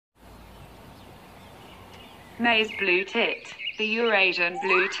Meis Blue Tit. The Eurasian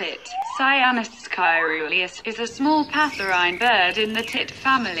blue tit, Cyanistes caeruleus, is a small passerine bird in the tit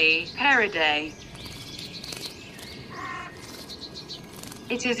family, Paridae.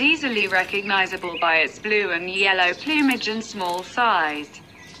 It is easily recognizable by its blue and yellow plumage and small size.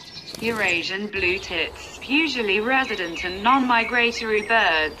 Eurasian blue tits, usually resident and non-migratory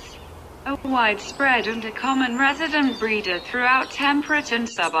birds, a widespread and a common resident breeder throughout temperate and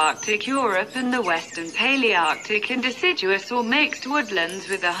subarctic Europe and the Western Palearctic in deciduous or mixed woodlands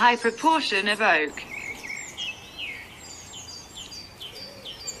with a high proportion of oak.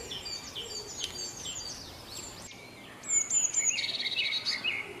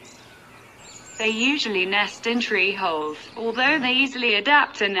 They usually nest in tree holes, although they easily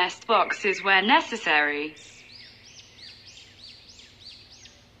adapt to nest boxes where necessary.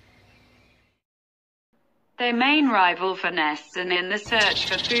 Their main rival for nests and in the search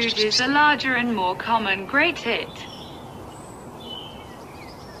for food is the larger and more common grey tit.